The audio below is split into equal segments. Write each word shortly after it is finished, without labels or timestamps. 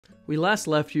We last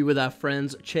left you with our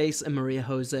friends Chase and Maria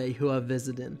Jose, who are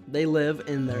visiting. They live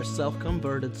in their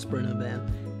self-converted Sprinter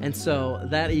van, and so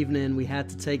that evening we had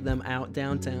to take them out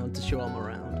downtown to show them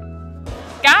around.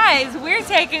 Guys, we're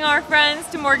taking our friends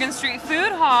to Morgan Street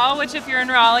Food Hall, which if you're in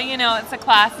Raleigh, you know it's a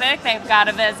classic. They've got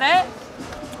to visit.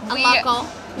 Local.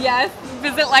 Yes,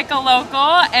 visit like a local,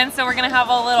 and so we're gonna have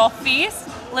a little feast,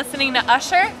 listening to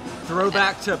Usher.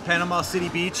 Throwback to Panama City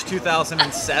Beach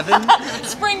 2007.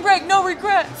 Spring break, no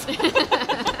regrets. Get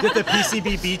the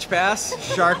PCB Beach Pass.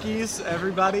 Sharkies,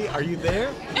 everybody, are you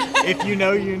there? If you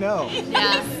know, you know.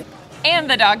 Yes. And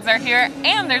the dogs are here,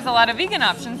 and there's a lot of vegan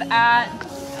options at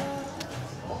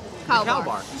Cow Cow bar.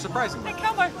 Bar, surprisingly.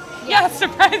 Cow Bar. Yeah.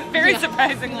 Yeah, very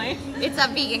surprisingly. It's a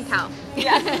vegan cow.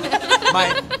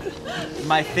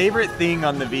 My favorite thing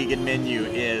on the vegan menu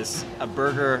is a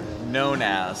burger known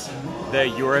as the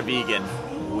You're a Vegan,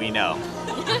 We Know.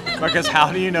 Because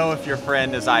how do you know if your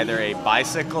friend is either a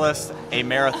bicyclist, a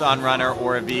marathon runner,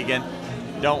 or a vegan?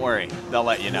 Don't worry, they'll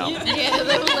let you know. Yeah,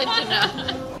 they will let you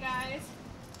know. Guys,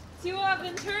 Tio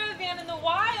Aventura van in the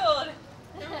wild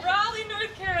in Raleigh,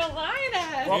 North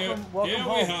Carolina. Welcome Here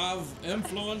home. we have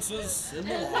influences in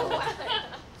the world.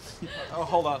 Oh,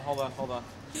 hold on.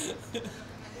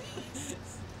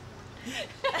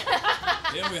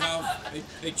 Here we have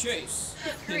a chase.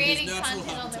 Creating in his natural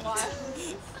content on the habitat.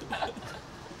 wild.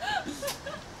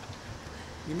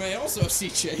 You may also see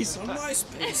Chase on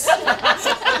MySpace.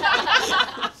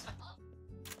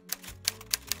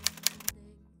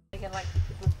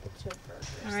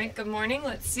 All right, good morning.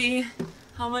 Let's see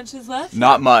how much is left.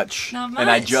 Not much. Not And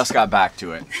I much. just got back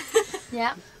to it.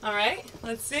 Yeah. All right,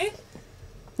 let's see.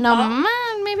 No,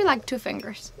 man, maybe like 2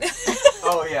 fingers.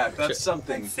 Oh yeah, that's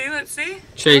something. Let's see.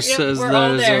 Chase Yep, says we're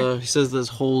all there. he says there's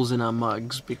holes in our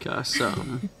mugs because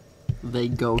they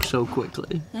go so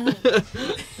quickly.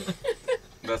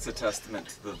 That's a testament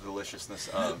to the deliciousness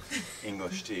of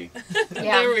English tea.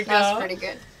 Yeah, There we that go. was pretty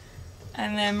good.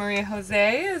 And then Maria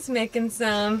Jose is making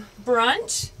some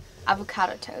brunch.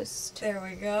 Avocado toast. There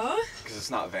we go. Because it's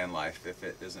not van life if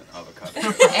it isn't avocado.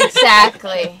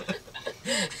 Exactly.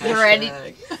 You're ready.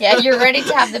 Yeah, you're ready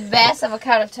to have the best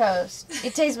avocado toast.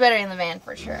 It tastes better in the van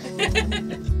for sure.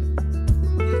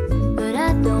 But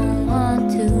I don't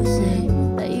want to say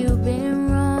that you've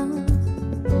been wrong,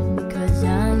 because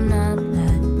I'm not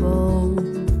that bold.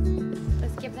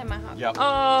 Let's give them a hug. Yep.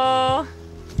 Oh,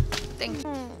 Thank you.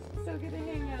 so good to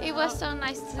hang out. It was so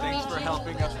nice to Thanks meet for you.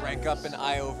 helping us rank up in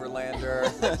Overlander.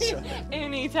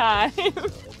 Anytime.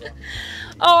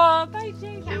 Oh, bye,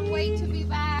 JJ. Can't wait to be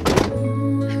back.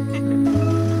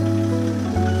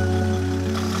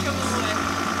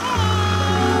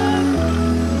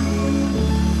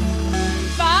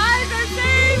 Bye,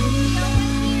 Bessie.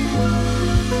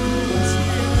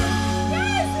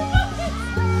 Yes,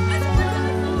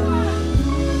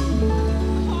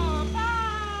 oh, bye.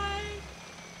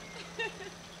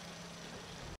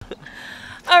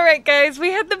 All right, guys,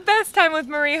 we had the best time with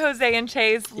Marie, Jose, and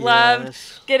Chase. Loved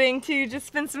Yes. getting to just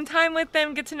spend some time with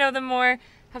them, get to know them more,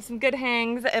 have some good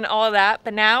hangs and all of that.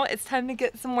 But now it's time to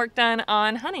get some work done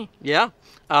on Honey. Yeah,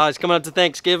 it's coming up to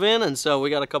Thanksgiving, and so we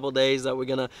got a couple days that we're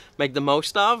gonna make the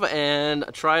most of and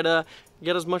try to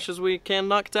get as much as we can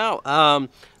knocked out.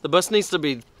 The bus needs to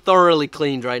be thoroughly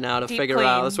cleaned right now to Deep figure clean,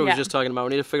 out. That's what we yeah. were just talking about.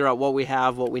 We need to figure out what we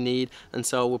have, what we need, and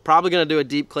so we're probably gonna do a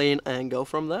deep clean and go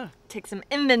from there. Take some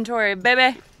inventory,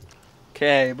 baby.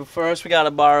 Okay, but first we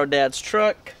gotta borrow Dad's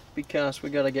truck because we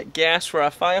gotta get gas for our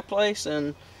fireplace,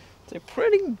 and it's a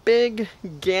pretty big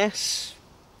gas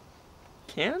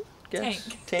can? Gas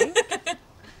tank?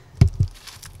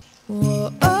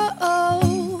 Whoa, oh,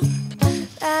 oh,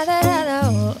 da da da da,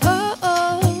 oh,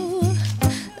 oh,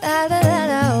 da da da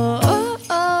da, oh,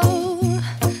 oh,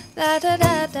 da da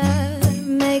da da,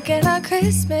 making our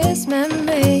Christmas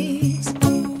memories.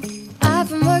 I've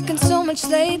been working so much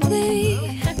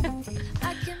lately.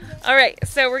 All right,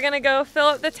 so we're gonna go fill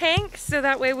up the tank so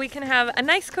that way we can have a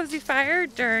nice cozy fire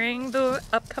during the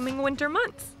upcoming winter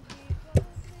months.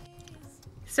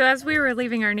 So as we were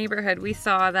leaving our neighborhood, we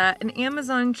saw that an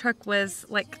Amazon truck was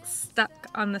like stuck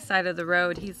on the side of the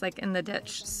road. He's like in the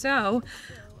ditch. So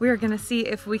we're gonna see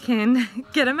if we can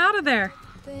get him out of there.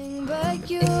 But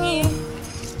you,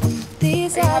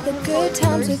 these are the good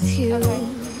times with you.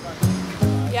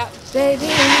 Yeah. Baby,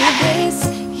 this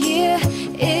year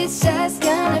it's just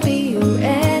gonna be you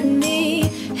and me.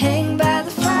 Hang by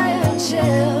the fire and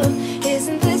chill.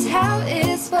 Isn't this how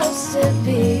it's supposed to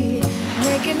be?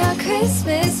 Making our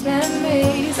Christmas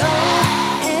memories.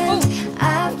 Oh, and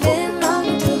I've been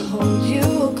longing to hold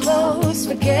you close.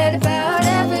 Forget about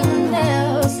everyone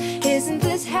else. Isn't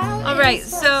this how? All right,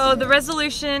 so the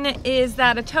resolution is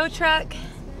that a tow truck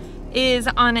is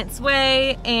on its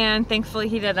way, and thankfully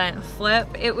he didn't flip.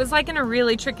 It was like in a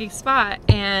really tricky spot,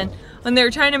 and when they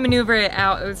were trying to maneuver it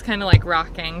out, it was kind of like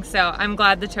rocking. So I'm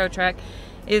glad the tow truck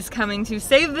is coming to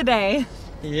save the day.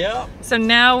 Yep. So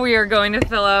now we are going to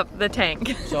fill up the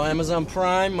tank. So Amazon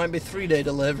Prime might be 3-day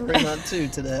delivery, not 2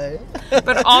 today.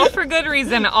 But all for good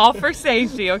reason, all for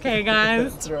safety, okay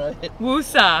guys? That's right.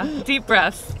 Woosah, deep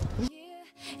breaths.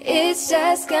 It's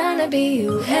just gonna be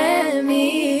you and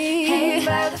me. Hanging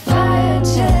by the fire,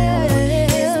 chill.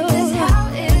 Isn't this how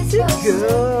it's supposed to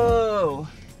Go.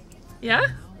 Yeah?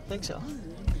 I think so.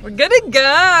 We're good to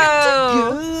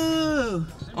go.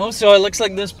 Oh, so it looks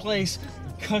like this place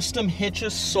custom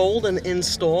hitches sold and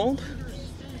installed.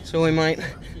 So we might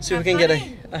see if we can get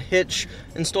a hitch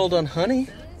installed on Honey.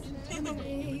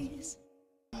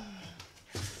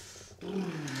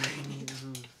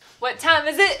 What time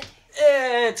is it?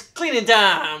 It's cleaning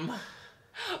time.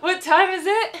 What time is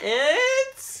it?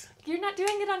 It's You're not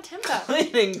doing it on tempo.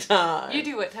 cleaning time. You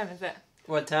do. What time is it?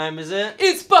 What time is it?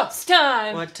 It's bus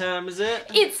time. What time is it?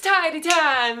 It's tidy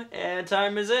time. And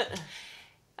time is it?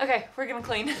 Okay, we're gonna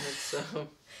clean. It's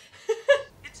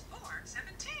It's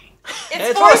 4:17.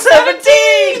 It's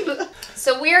 4:17.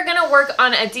 So we are gonna work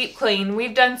on a deep clean.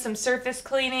 We've done some surface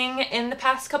cleaning in the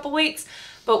past couple weeks,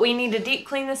 but we need to deep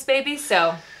clean this baby,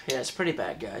 so. Yeah, it's pretty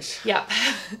bad, guys. Yep.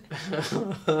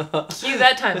 Cue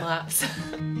that time lapse.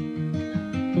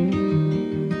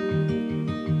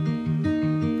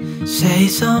 Say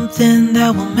something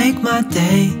that will make my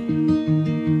day,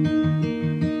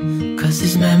 'cause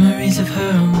these memories of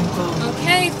her won't go.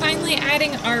 Okay, finally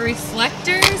adding our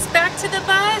reflectors back to the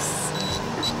bus.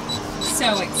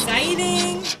 So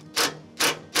exciting.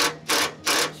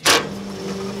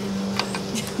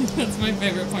 That's my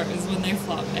favorite part, is when they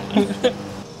flop down.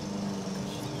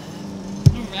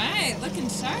 Alright, looking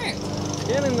sharp.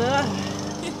 Getting there.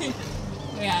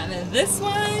 We added this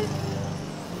one.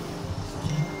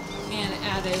 And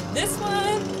added this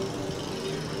one.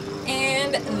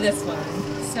 And this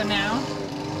one. So now,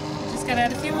 just gotta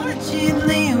add a few more.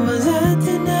 Fortunately, was I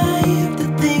naive to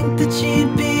think that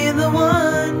she'd be the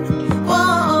one?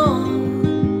 Whoa.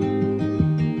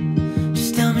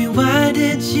 Just tell me, why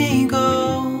did she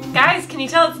go? Guys, can you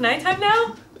tell it's nighttime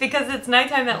now? Because it's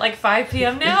nighttime at like 5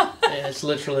 p.m. now. Yeah, it's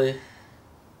literally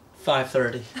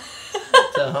 5:30.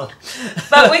 So.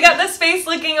 But we got this space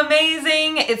looking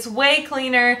amazing. It's way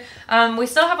cleaner. We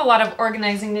still have a lot of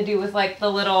organizing to do with like the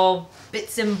little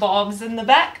bits and bobs in the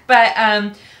back, but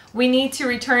we need to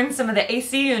return some of the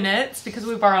AC units because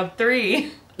we borrowed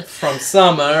 3. From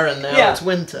summer and now Yeah. it's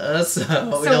winter,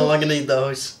 so we no longer need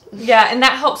those. Yeah, and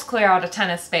that helps clear out a ton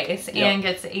of space Yep. and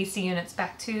gets the AC units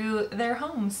back to their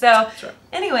homes. So, right.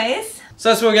 anyways. So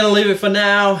that's where we're going to leave it for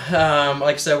now.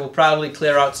 Like I said, we'll probably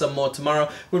clear out some more tomorrow.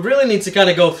 We really need to kind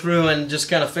of go through and just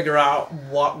kind of figure out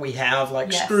what we have,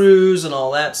 like Yes. screws and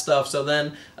all that stuff. So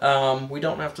then we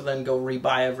don't have to then go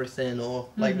rebuy everything or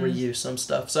like reuse some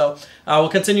stuff. So we'll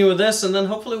continue with this, and then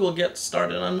hopefully we'll get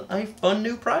started on a fun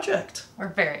new project. We're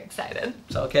very excited.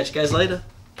 So I'll catch you guys later.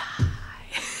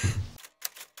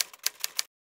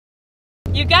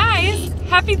 You guys,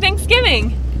 happy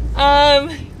Thanksgiving.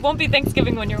 Won't be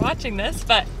Thanksgiving when you're watching this,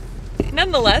 but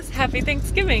nonetheless, happy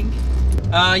Thanksgiving.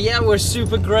 Yeah, we're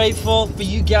super grateful for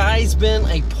you guys being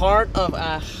a part of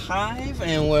our Hive,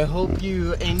 and we hope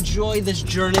you enjoy this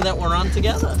journey that we're on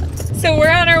together. So we're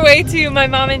on our way to my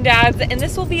mom and dad's, and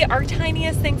this will be our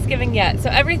tiniest Thanksgiving yet. So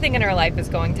everything in our life is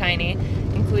going tiny,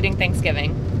 including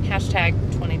Thanksgiving. Hashtag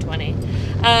 2020.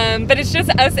 But it's just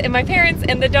us and my parents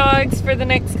and the dogs for the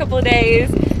next couple of days,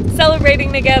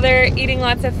 celebrating together, eating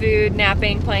lots of food,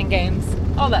 napping, playing games,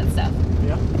 all that stuff.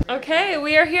 Yeah. Okay,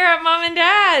 we are here at Mom and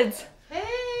Dad's. Hey!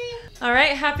 All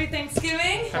right, happy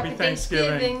Thanksgiving. Happy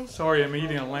Thanksgiving. Sorry, I'm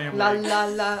eating a lamb La leg. la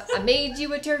la, I made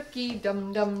you a turkey,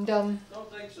 dum dum dum.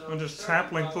 I'm just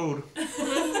sampling food.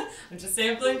 I'm just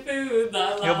sampling food.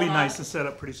 La, la, It'll be la. nice to set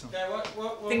up pretty soon.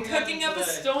 Been cooking up a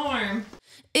storm.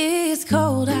 It's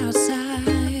cold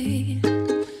outside,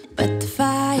 but the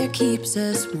fire keeps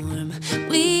us warm.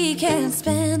 We can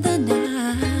spend the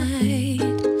night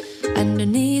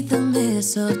underneath the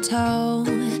mistletoe.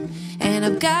 And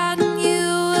I've gotten you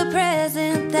a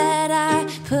present that I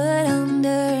put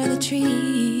under the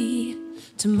tree.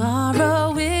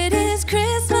 Tomorrow it is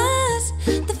Christmas,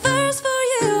 the first for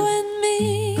you and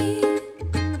me.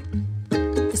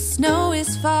 The snow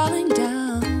is falling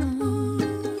down.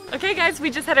 Okay guys, we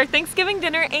just had our Thanksgiving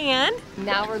dinner and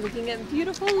Now we're looking at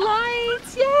beautiful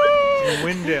lights. Yay!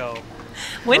 Windell.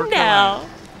 Windell.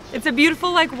 It's a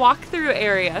beautiful like walk-through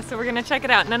area, so we're gonna check it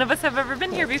out. None of us have ever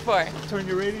been here before. Turn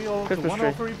your radio to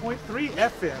 103.3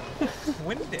 FM.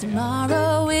 Windell.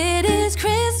 Tomorrow it is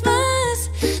Christmas.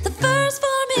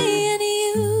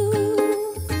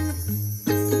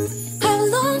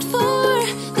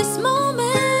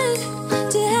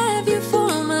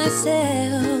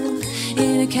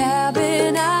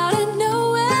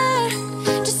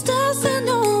 just us and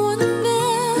no one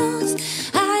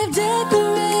else. I've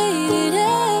decorated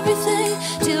everything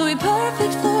till we're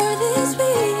perfect for this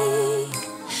week.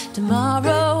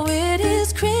 Tomorrow it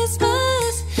is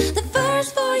Christmas, the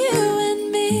first for you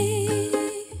and me.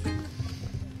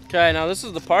 Okay, now this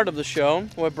is the part of the show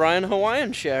where Brian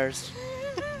Hawaiian shares.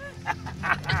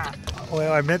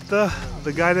 Well, I met the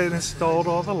guy that installed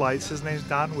all the lights. His name's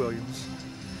Don Williams.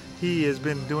 He has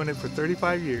been doing it for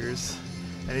 35 years,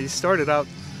 and he started out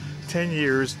 10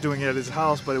 years doing it at his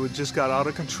house, but it just got out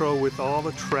of control with all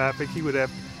the traffic. He would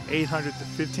have 800 to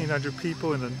 1,500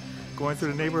 people and then going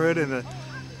through the neighborhood, and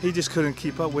he just couldn't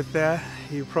keep up with that.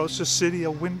 He approached the city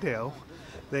of Wendell.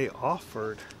 They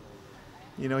offered,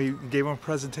 you know, he gave him a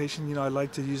presentation, you know, I'd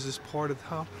like to use this part of the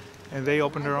house, and they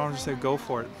opened their arms and said, go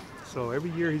for it. So every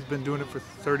year he's been doing it for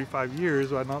 35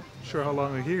 years. I'm not sure how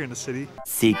long we're here in the city.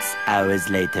 6 hours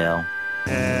later.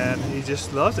 And he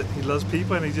just loves it. He loves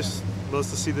people, and he just loves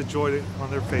to see the joy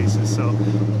on their faces. So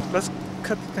let's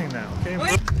cut the thing now, okay?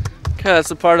 Okay, that's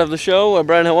the part of the show where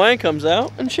Brian Hawaiian comes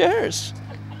out and shares.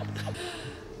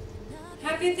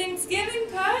 Happy Thanksgiving,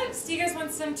 pups! Do you guys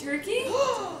want some turkey?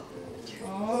 Oh.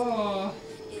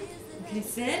 Okay,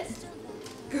 sit.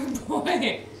 Good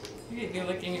boy. You're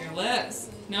licking your lips.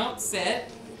 No,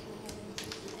 sit.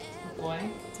 Good boy.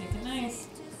 Take it nice.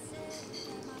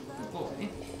 Good boy.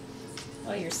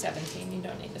 Well, you're 17. You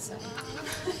don't need to sit.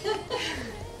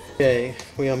 Okay,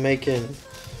 we are making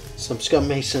some Scott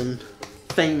Mason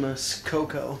famous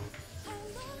cocoa.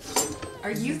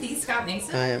 Are you the Scott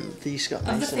Mason? I am the Scott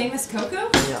Mason. Of the famous cocoa?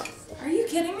 Yeah. Are you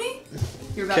kidding me?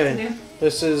 You're about to do?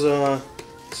 This is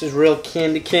real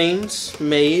candy canes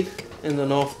made in the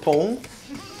North Pole.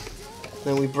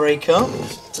 Then we break up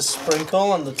to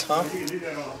sprinkle on the top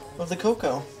of the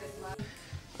cocoa.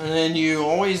 And then you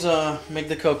always make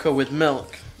the cocoa with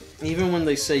milk. Even when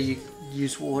they say you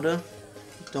use water,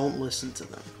 don't listen to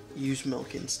them. Use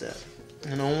milk instead.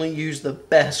 And only use the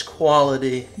best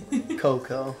quality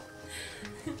cocoa.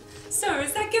 So,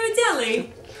 is that Ghirardelli?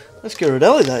 That's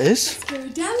Ghirardelli, that is. It's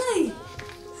Ghirardelli.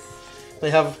 They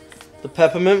have the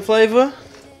peppermint flavor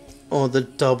or the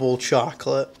double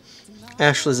chocolate.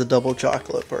 Ashley's a double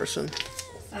chocolate person.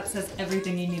 That says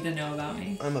everything you need to know about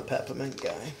me. I'm a peppermint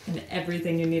guy. And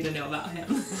everything you need to know about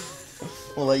him.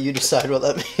 We'll let you decide what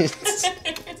that means.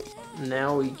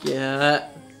 Now we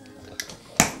get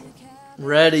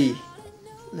ready.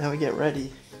 Now we get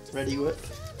ready. Ready whip.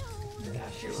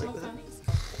 Gosh, you're like so that. funny.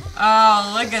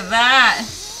 Oh, look at that.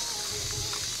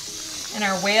 And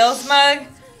our Wales mug.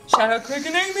 Shout out Quick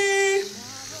and Amy.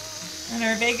 And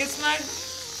our Vegas mug.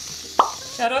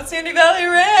 Shout out Sandy Valley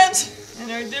Ranch.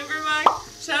 And our Denver mug.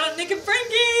 Shout out Nick and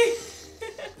Frankie.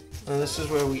 And this is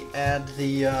where we add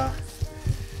the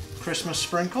Christmas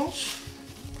sprinkles.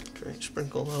 Okay,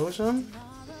 sprinkle those on.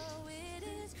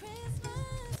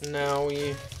 Now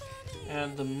we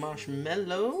add the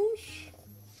marshmallows.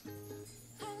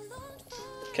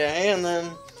 Okay, and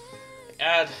then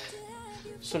add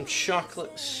some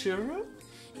chocolate syrup.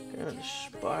 Kind of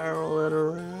spiral it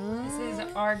around. This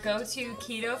is our go-to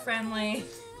keto-friendly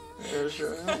There's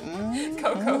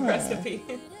cocoa recipe.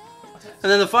 And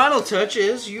then the final touch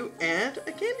is you add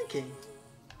a candy cane.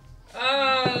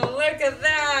 Oh, look at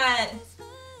that!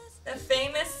 The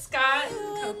famous Scott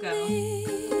cocoa.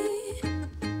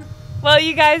 Well,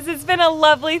 you guys, it's been a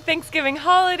lovely Thanksgiving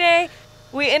holiday.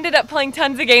 We ended up playing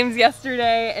tons of games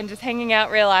yesterday and just hanging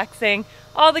out, relaxing,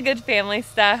 all the good family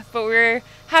stuff, but we're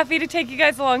happy to take you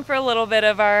guys along for a little bit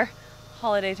of our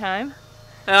holiday time.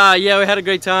 Yeah, we had a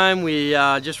great time. We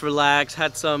just relaxed,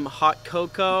 had some hot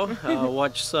cocoa,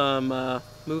 watched some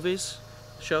movies,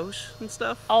 shows and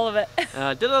stuff. All of it.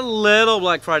 Did a little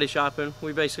Black Friday shopping.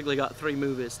 We basically got 3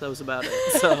 movies. That was about it.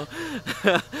 So,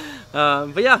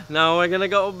 but yeah, now we're gonna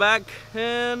go back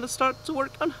and start to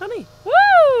work on honey.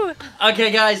 Woo!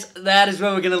 Okay, guys, that is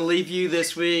where we're gonna leave you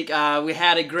this week. We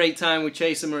had a great time with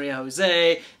Chase and Maria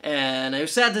Jose, and it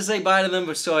was sad to say bye to them.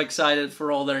 We're so excited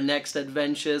for all their next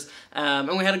adventures.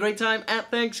 And we had a great time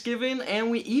at Thanksgiving,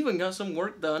 and we even got some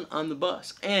work done on the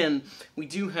bus. And we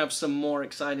do have some more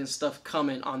exciting stuff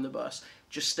coming on the bus.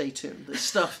 Just stay tuned. There's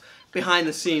stuff behind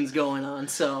the scenes going on,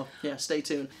 so yeah, stay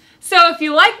tuned. So if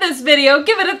you like this video,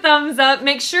 give it a thumbs up.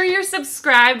 Make sure you're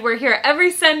subscribed. We're here every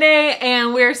Sunday,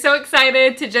 and we're so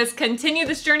excited to just continue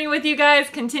this journey with you guys,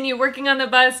 continue working on the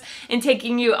bus, and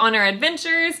taking you on our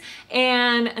adventures.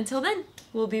 And until then,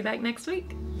 we'll be back next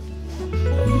week.